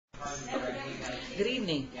Good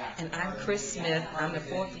evening, and I'm Chris Smith. I'm the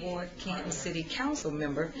 4th Ward Canton City Council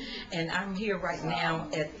member, and I'm here right now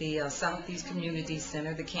at the Southeast Community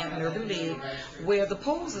Center, the Canton Urban League, where the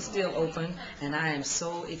polls are still open, and I am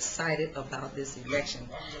so excited about this election.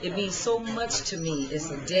 It means so much to me.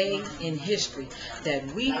 It's a day in history that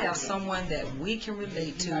we have someone that we can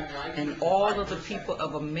relate to, and all of the people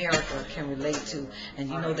of America can relate to, and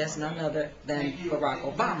you know that's none other than Barack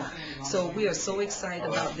Obama. So we are so excited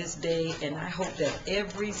about this day, and I hope that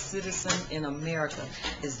every citizen in America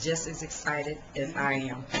is just as excited as I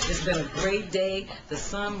am. It's been a great day. The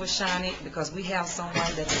sun was shining because we have someone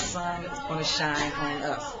that the sun is going to shine on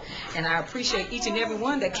us. And I appreciate each and every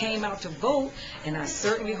one that came out to vote, and I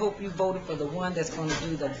certainly hope you voted for the one that's going to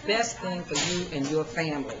do the best thing for you and your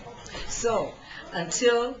family. So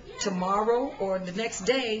until tomorrow or the next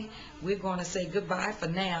day, we're going to say goodbye for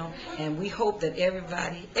now, and we hope that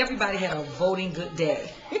everybody had a voting good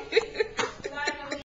day.